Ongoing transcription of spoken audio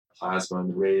Plasma and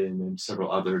the Raiden and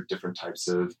several other different types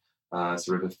of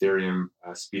sort of Ethereum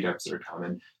speed ups that are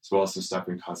coming, as well as some stuff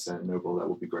in Constantinople that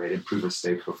will be great and proof of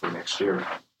stake hopefully next year.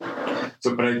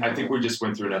 So, but I think we just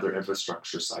went through another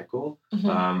infrastructure cycle.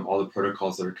 All the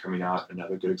protocols that are coming out,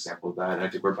 another good example of that. And I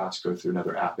think we're about to go through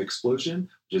another app explosion,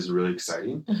 which is really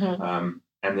exciting.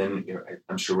 And then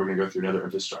I'm sure we're going to go through another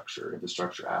infrastructure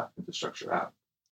app.